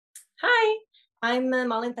Hi, I'm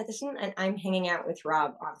Malin Pettersen, and I'm hanging out with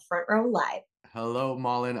Rob on Front Row Live. Hello,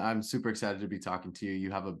 Malin. I'm super excited to be talking to you. You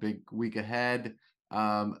have a big week ahead.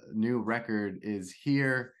 New record is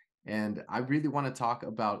here, and I really want to talk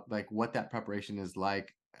about like what that preparation is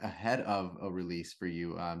like ahead of a release for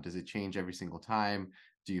you. Does it change every single time?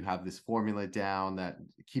 Do you have this formula down that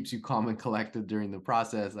keeps you calm and collected during the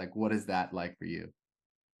process? Like, what is that like for you?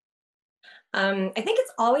 I think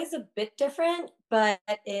it's always a bit different, but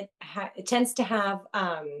it tends to have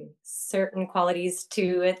certain qualities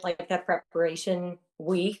to it, like that preparation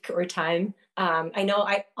week or time.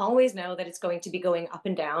 I always know that it's going to be going up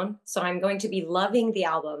and down, so I'm going to be loving the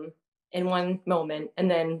album in one moment,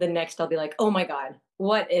 and then the next I'll be like, oh my god,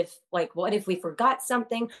 what if we forgot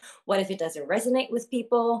something? What if it doesn't resonate with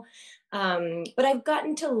people? But I've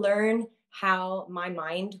gotten to learn how my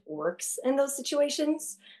mind works in those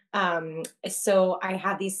situations. So I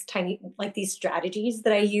have these these strategies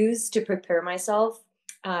that I use to prepare myself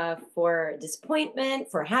for disappointment,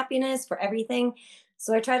 for happiness, for everything.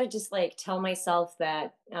 So I try to just like tell myself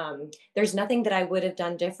that there's nothing that I would have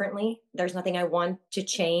done differently. There's nothing I want to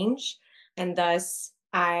change, and thus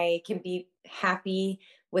I can be happy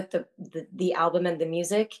with the album and the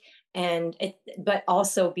music, but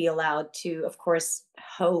also be allowed to, of course,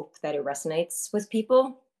 hope that it resonates with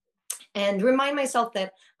people and remind myself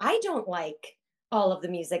that I don't like all of the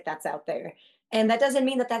music that's out there. And that doesn't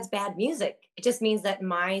mean that that's bad music. It just means that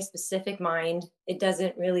my specific mind, it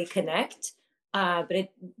doesn't really connect. But it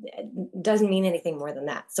doesn't mean anything more than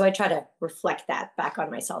that. So I try to reflect that back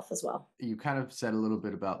on myself as well. You kind of said a little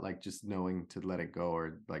bit about like just knowing to let it go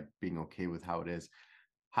or like being okay with how it is.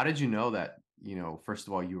 How did you know that, first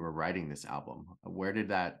of all, you were writing this album? Where did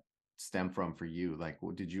that stem from for you? Like,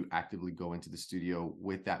 did you actively go into the studio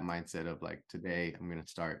with that mindset of like, today I'm going to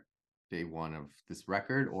start day one of this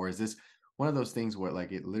record? Or is this one of those things where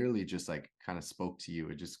like it literally just like kind of spoke to you?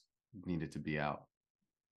 It just needed to be out.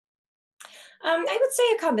 I would say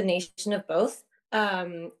a combination of both.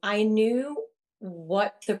 I knew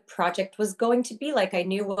what the project was going to be like. I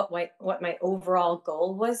knew what my overall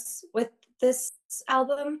goal was with this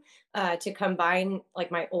album, to combine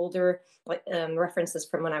like my older references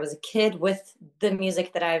from when I was a kid with the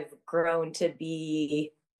music that I've grown to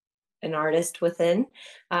be an artist within,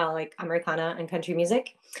 like Americana and country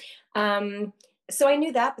music. Um, so I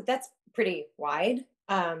knew that, but that's pretty wide.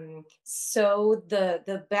 So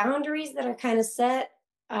the boundaries that are kind of set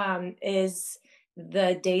is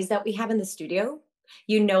the days that we have in the studio.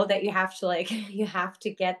 You know that you have to you have to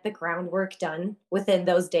get the groundwork done within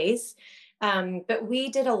those days. But we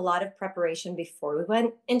did a lot of preparation before we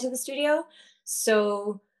went into the studio.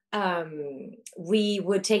 So we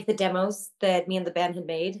would take the demos that me and the band had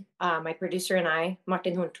made, my producer and I,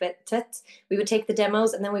 Martin Hundtvedt, we would take the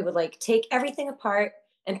demos and then we would like take everything apart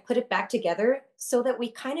and put it back together so that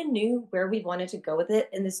we kind of knew where we wanted to go with it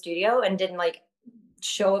in the studio and didn't like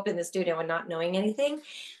show up in the studio and not knowing anything.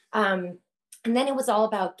 Um, and then it was all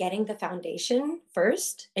about getting the foundation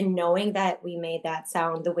first and knowing that we made that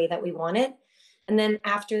sound the way that we wanted. And then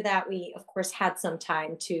after that, we, of course, had some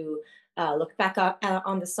time to look back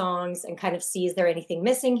on the songs and kind of see, is there anything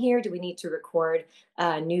missing here? Do we need to record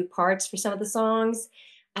new parts for some of the songs?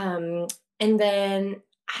 Um, and then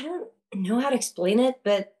I don't know how to explain it,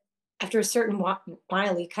 but after a certain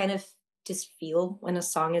while, you kind of just feel when a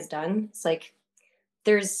song is done. It's like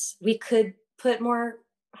we could put more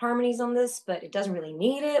harmonies on this, but it doesn't really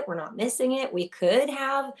need it. We're not missing it. We could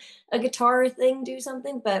have a guitar thing do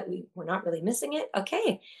something, but we're not really missing it.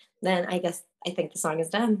 Okay, then I think the song is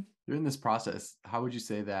done. During this process, how would you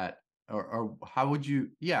say that, or how would you,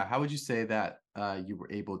 yeah, how would you say that you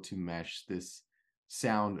were able to mesh this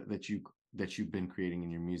sound that you've been creating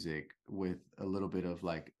in your music with a little bit of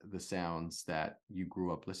like the sounds that you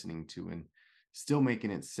grew up listening to and still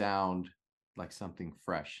making it sound like something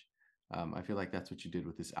fresh? I feel like that's what you did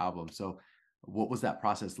with this album. So, what was that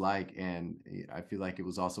process like? And I feel like it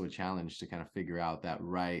was also a challenge to kind of figure out that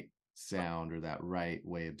right sound or that right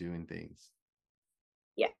way of doing things.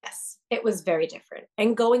 Yes, it was very different.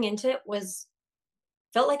 And going into it was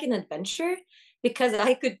felt like an adventure because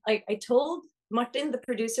I told Martin, the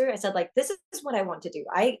producer, I said like, this is what I want to do.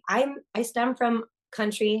 I stem from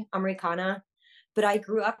country Americana, but I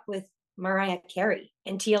grew up with Mariah Carey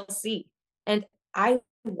and TLC, and I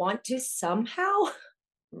want to somehow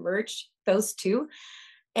merge those two.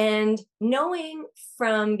 And knowing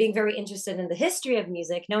from being very interested in the history of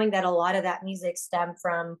music, knowing that a lot of that music stemmed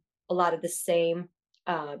from a lot of the same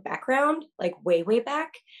background, like way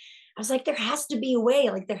back, I was like, there has to be a way,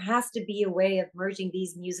 like there has to be a way of merging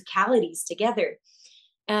these musicalities together.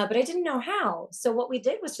 But I didn't know how. So what we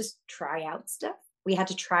did was just try out stuff. we had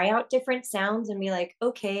to try out different sounds and be like,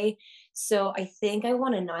 okay, so I think I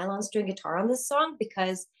want a nylon string guitar on this song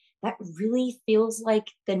because that really feels like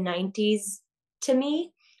the 90s to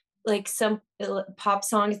me, like some pop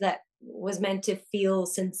songs that was meant to feel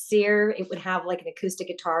sincere. It would have like an acoustic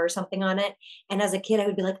guitar or something on it. And as a kid, I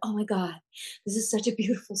would be like, oh my God, this is such a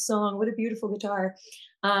beautiful song. What a beautiful guitar.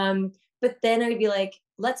 Um, but then I'd be like,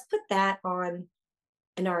 let's put that on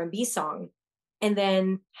an R&B song and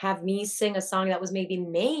then have me sing a song that was maybe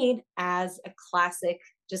made as a classic,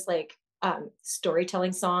 just like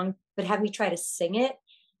storytelling song, but have me try to sing it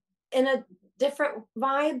in a different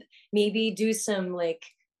vibe, maybe do some like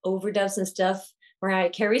overdubs and stuff, Mariah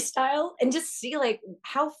Carey style, and just see like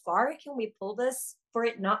how far can we pull this for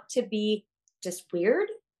it not to be just weird,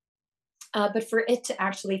 but for it to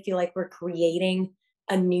actually feel like we're creating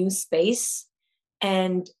a new space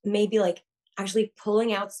and maybe like actually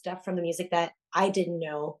pulling out stuff from the music that I didn't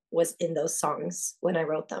know was in those songs when I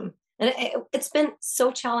wrote them. And it's been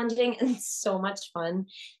so challenging and so much fun.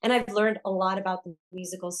 And I've learned a lot about the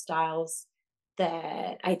musical styles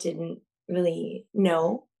that I didn't really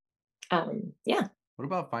know. Yeah. What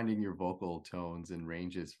about finding your vocal tones and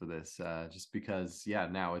ranges for this? Just because, yeah,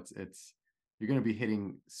 now it's you're going to be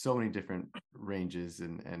hitting so many different ranges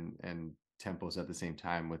and tempos at the same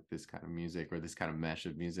time with this kind of music or this kind of mesh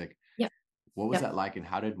of music. Yep. What was Yep. that like, and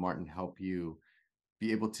how did Martin help you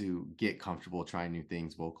be able to get comfortable trying new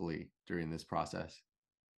things vocally during this process?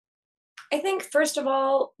 I think, first of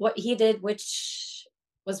all, what he did, which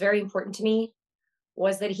was very important to me,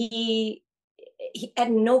 was that he at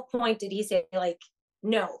no point did he say like,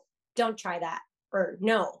 no, don't try that, or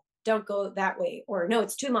no, don't go that way, or no,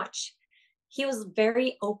 it's too much. He was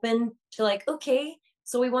very open to like, okay,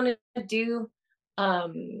 so we want to do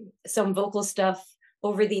some vocal stuff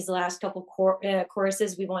over these last couple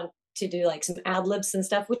choruses. We want to do like some ad libs and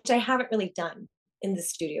stuff, which I haven't really done in the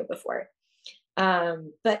studio before.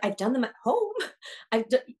 But I've done them at home.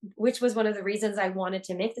 Which was one of the reasons I wanted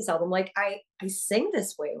to make this album. Like I sing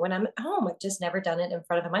this way when I'm at home. I've just never done it in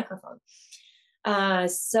front of a microphone.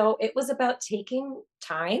 So it was about taking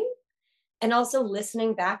time and also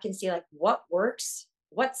listening back and see like what works,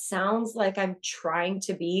 what sounds like I'm trying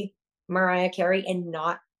to be Mariah Carey and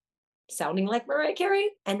not sounding like Mariah Carey,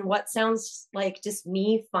 and what sounds like just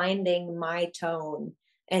me finding my tone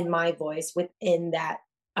and my voice within that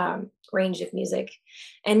range of music,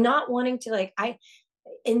 and not wanting to like I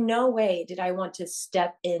in no way did I want to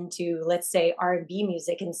step into, let's say, R&B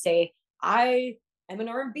music and say I am an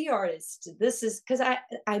R&B artist. This is because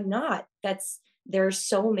I'm not. That's There are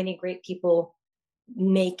so many great people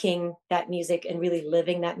making that music and really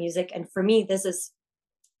living that music, and for me this is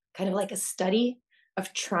kind of like a study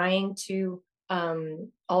of trying to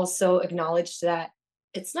also acknowledge that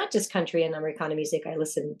it's not just country and Americana music I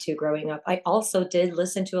listened to growing up. I also did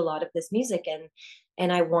listen to a lot of this music,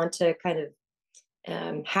 and I want to kind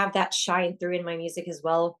of have that shine through in my music as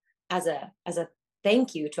well, as a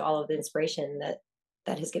thank you to all of the inspiration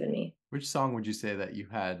that has given me. Which song would you say that you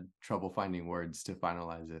had trouble finding words to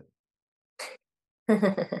finalize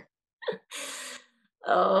it?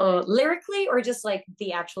 Oh, lyrically or just like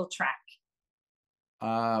the actual track?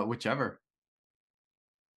 Whichever.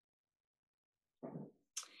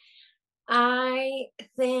 I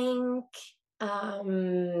think, oh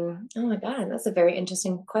my God, that's a very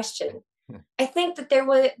interesting question. I think that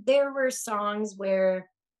there were songs where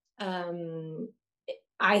um,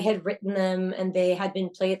 I had written them and they had been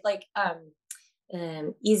played, like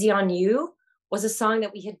 "Easy on You" was a song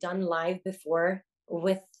that we had done live before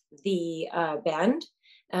with the band.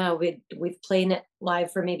 We've played it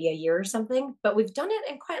live for maybe a year or something, but we've done it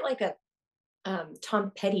in quite like a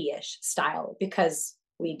Tom Petty-ish style because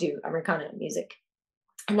we do Americana music.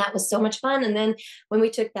 And that was so much fun. And then when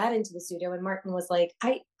we took that into the studio, and Martin was like,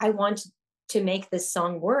 I want to make this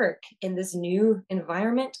song work in this new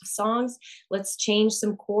environment of songs. Let's change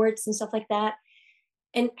some chords and stuff like that.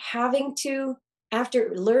 And having to,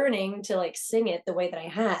 after learning to like sing it the way that I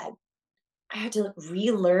had to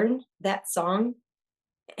relearn that song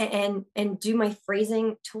and do my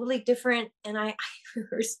phrasing totally different. And I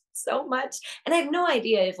rehearsed so much. And I have no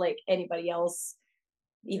idea if like anybody else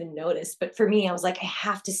even noticed, but for me I was like, I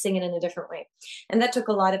have to sing it in a different way, and that took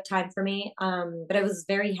a lot of time for me, but I was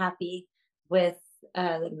very happy with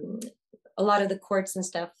um, a lot of the chords and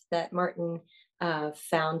stuff that Martin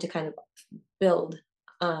found to kind of build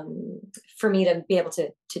um, for me to be able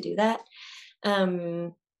to do that,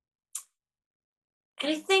 and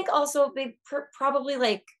I think also probably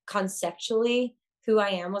like conceptually "Who I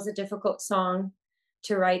Am" was a difficult song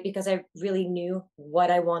to write because I really knew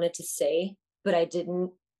what I wanted to say, but I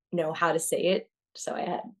didn't know how to say it. So I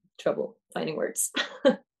had trouble finding words.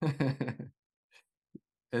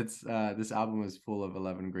 It's this album is full of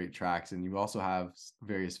 11 great tracks, and you also have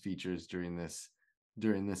various features during this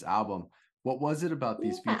album. What was it about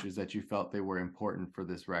these Yeah. features that you felt they were important for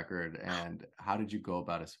this record, and how did you go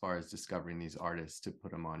about as far as discovering these artists to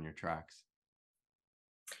put them on your tracks?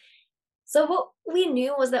 So what we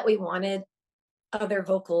knew was that we wanted other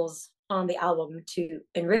vocals on the album to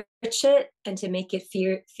enrich it and to make it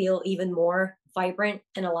feel even more vibrant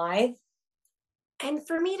and alive. And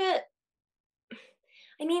for me to,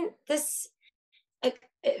 I mean, this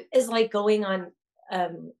is like going on,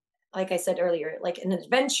 um, like I said earlier, like an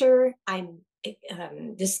adventure. I'm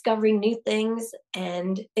discovering new things.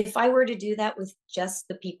 And if I were to do that with just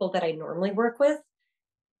the people that I normally work with,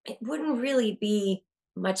 it wouldn't really be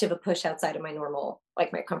much of a push outside of my normal,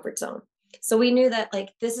 like my comfort zone. So we knew that like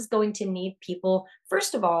this is going to need people,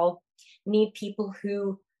 first of all, need people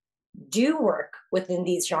who do work within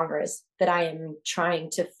these genres that I am trying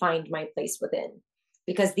to find my place within.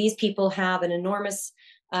 Because these people have an enormous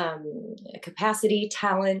capacity,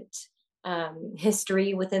 talent,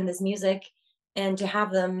 history within this music. And to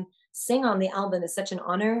have them sing on the album is such an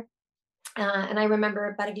honor. And I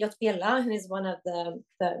remember Bergliot Bjella, who is one of the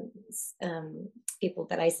people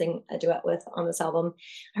that I sing a duet with on this album.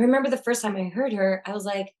 I remember the first time I heard her, I was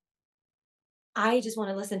like, I just want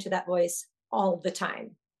to listen to that voice all the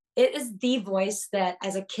time. It is the voice that,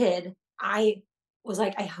 as a kid, I was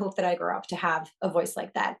like, I hope that I grow up to have a voice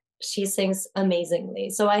like that. She sings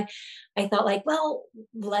amazingly. So I thought like, well,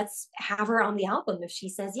 let's have her on the album if she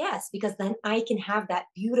says yes, because then I can have that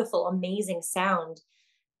beautiful, amazing sound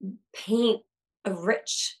paint a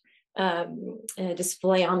rich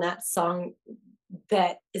display on that song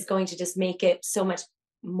that is going to just make it so much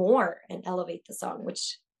more and elevate the song,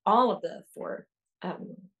 which all of the four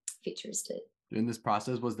um, features did. During this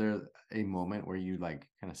process, was there a moment where you like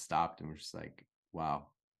kind of stopped and were just like, wow,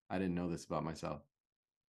 I didn't know this about myself?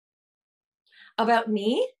 About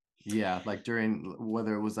me? Yeah, like during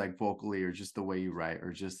whether it was like vocally or just the way you write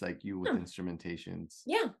or just like you with Hmm. instrumentations.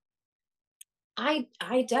 Yeah,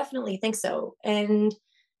 I definitely think so, and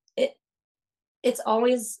it it's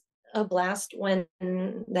always a blast when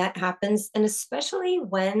that happens, and especially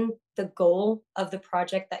when the goal of the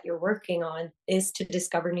project that you're working on is to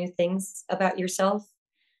discover new things about yourself,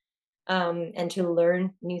 and to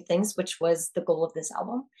learn new things, which was the goal of this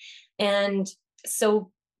album. And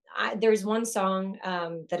so there's one song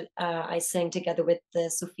that I sang together with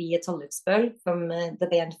Sofie Tollefsbøl from the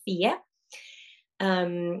band Fie.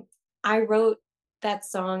 Um, I wrote that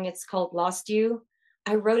song. It's called Lost You.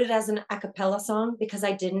 I wrote it as an a cappella song because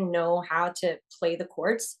I didn't know how to play the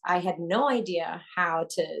chords. I had no idea how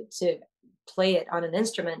to play it on an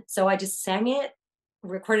instrument. So I just sang it,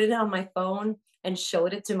 recorded it on my phone, and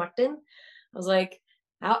showed it to Martin. I was like,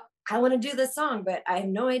 I want to do this song, but I have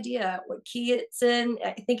no idea what key it's in.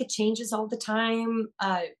 I think it changes all the time.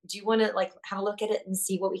 Do you want to like have a look at it and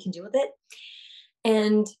see what we can do with it?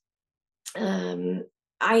 And um,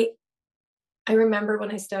 I I remember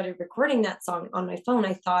when I started recording that song on my phone,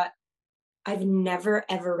 I thought I've never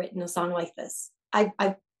ever written a song like this.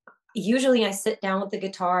 I usually I sit down with the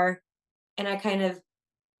guitar and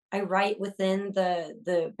I write within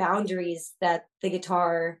the boundaries that the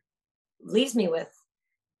guitar leaves me with.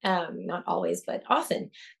 Not always, but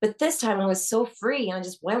often. But this time I was so free. I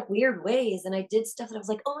just went weird ways and I did stuff that I was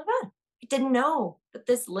like, oh my God, I didn't know that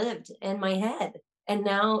this lived in my head. And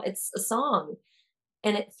now it's a song.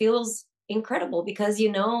 And it feels incredible because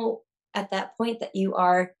you know at that point that you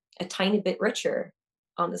are a tiny bit richer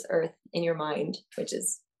on this earth in your mind, which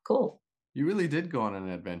is cool. You really did go on an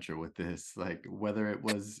adventure with this, like whether it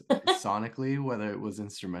was sonically, whether it was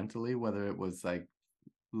instrumentally, whether it was like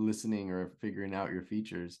listening or figuring out your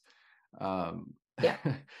features. Um, Yeah.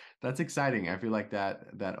 that's exciting. I feel like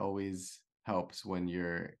that always helps when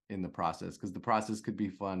you're in the process because the process could be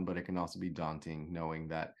fun, but it can also be daunting knowing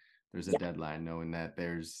that there's a Yeah. deadline, knowing that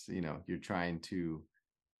there's, you're trying to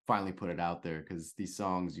finally put it out there because these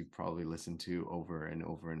songs you've probably listened to over and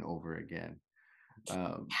over and over again.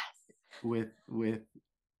 Um, with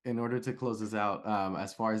in order to close this out,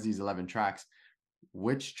 as far as these 11 tracks,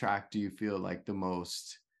 which track do you feel like the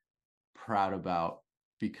most proud about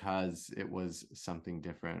because it was something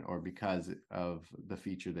different or because of the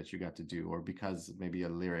feature that you got to do or because maybe a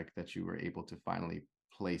lyric that you were able to finally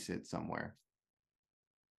place it somewhere?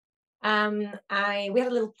 I We had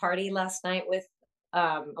a little party last night with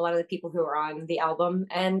a lot of the people who are on the album,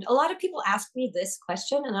 and a lot of people asked me this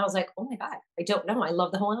question, and I was like, "Oh my God, I don't know. I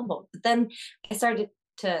love the whole album." But then I started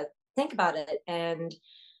to think about it, and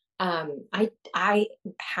I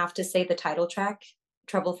have to say the title track,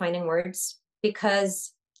 "Trouble Finding Words,"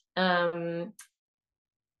 because um,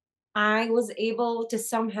 I was able to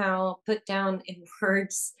somehow put down in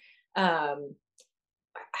words um,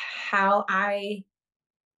 how I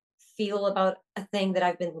feel about a thing that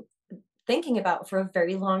I've been thinking about for a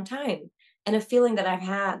very long time, and a feeling that I've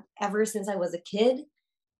had ever since I was a kid,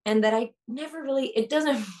 and that I never really, it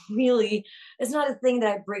doesn't really, it's not a thing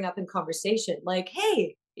that I bring up in conversation. Like,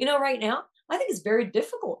 hey, right now, I think it's very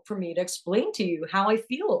difficult for me to explain to you how I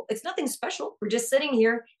feel. It's nothing special. We're just sitting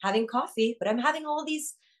here having coffee, but I'm having all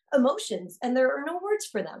these emotions and there are no words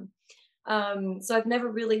for them. So I've never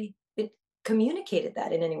really been communicated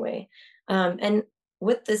that in any way. And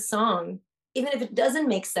with this song, even if it doesn't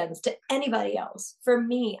make sense to anybody else, for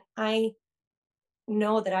me, I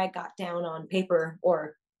know that I got down on paper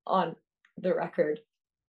or on the record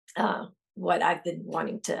what I've been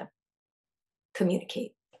wanting to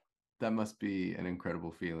communicate. That must be an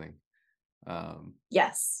incredible feeling. Um,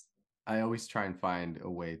 Yes. I always try and find a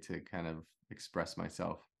way to kind of express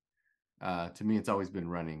myself. To me, it's always been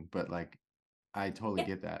running, but like I totally Yeah.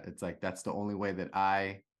 get that. It's like that's the only way that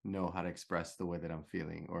I know how to express the way that I'm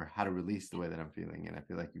feeling or how to release the way that I'm feeling. And I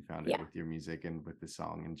feel like you found it Yeah. with your music and with the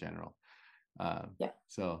song in general. Yeah.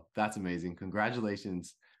 So that's amazing.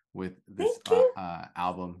 Congratulations with this Thank you.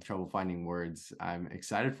 album, Trouble Finding Words. I'm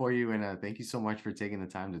excited for you. And thank you so much for taking the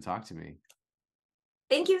time to talk to me.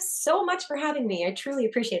 Thank you so much for having me. I truly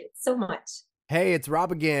appreciate it so much. Hey, it's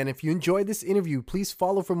Rob again. If you enjoyed this interview, please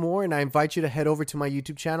follow for more, and I invite you to head over to my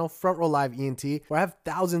YouTube channel, Front Row Live ENT, where I have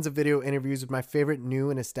thousands of video interviews with my favorite new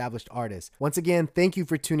and established artists. Once again, thank you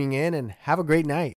for tuning in, and have a great night.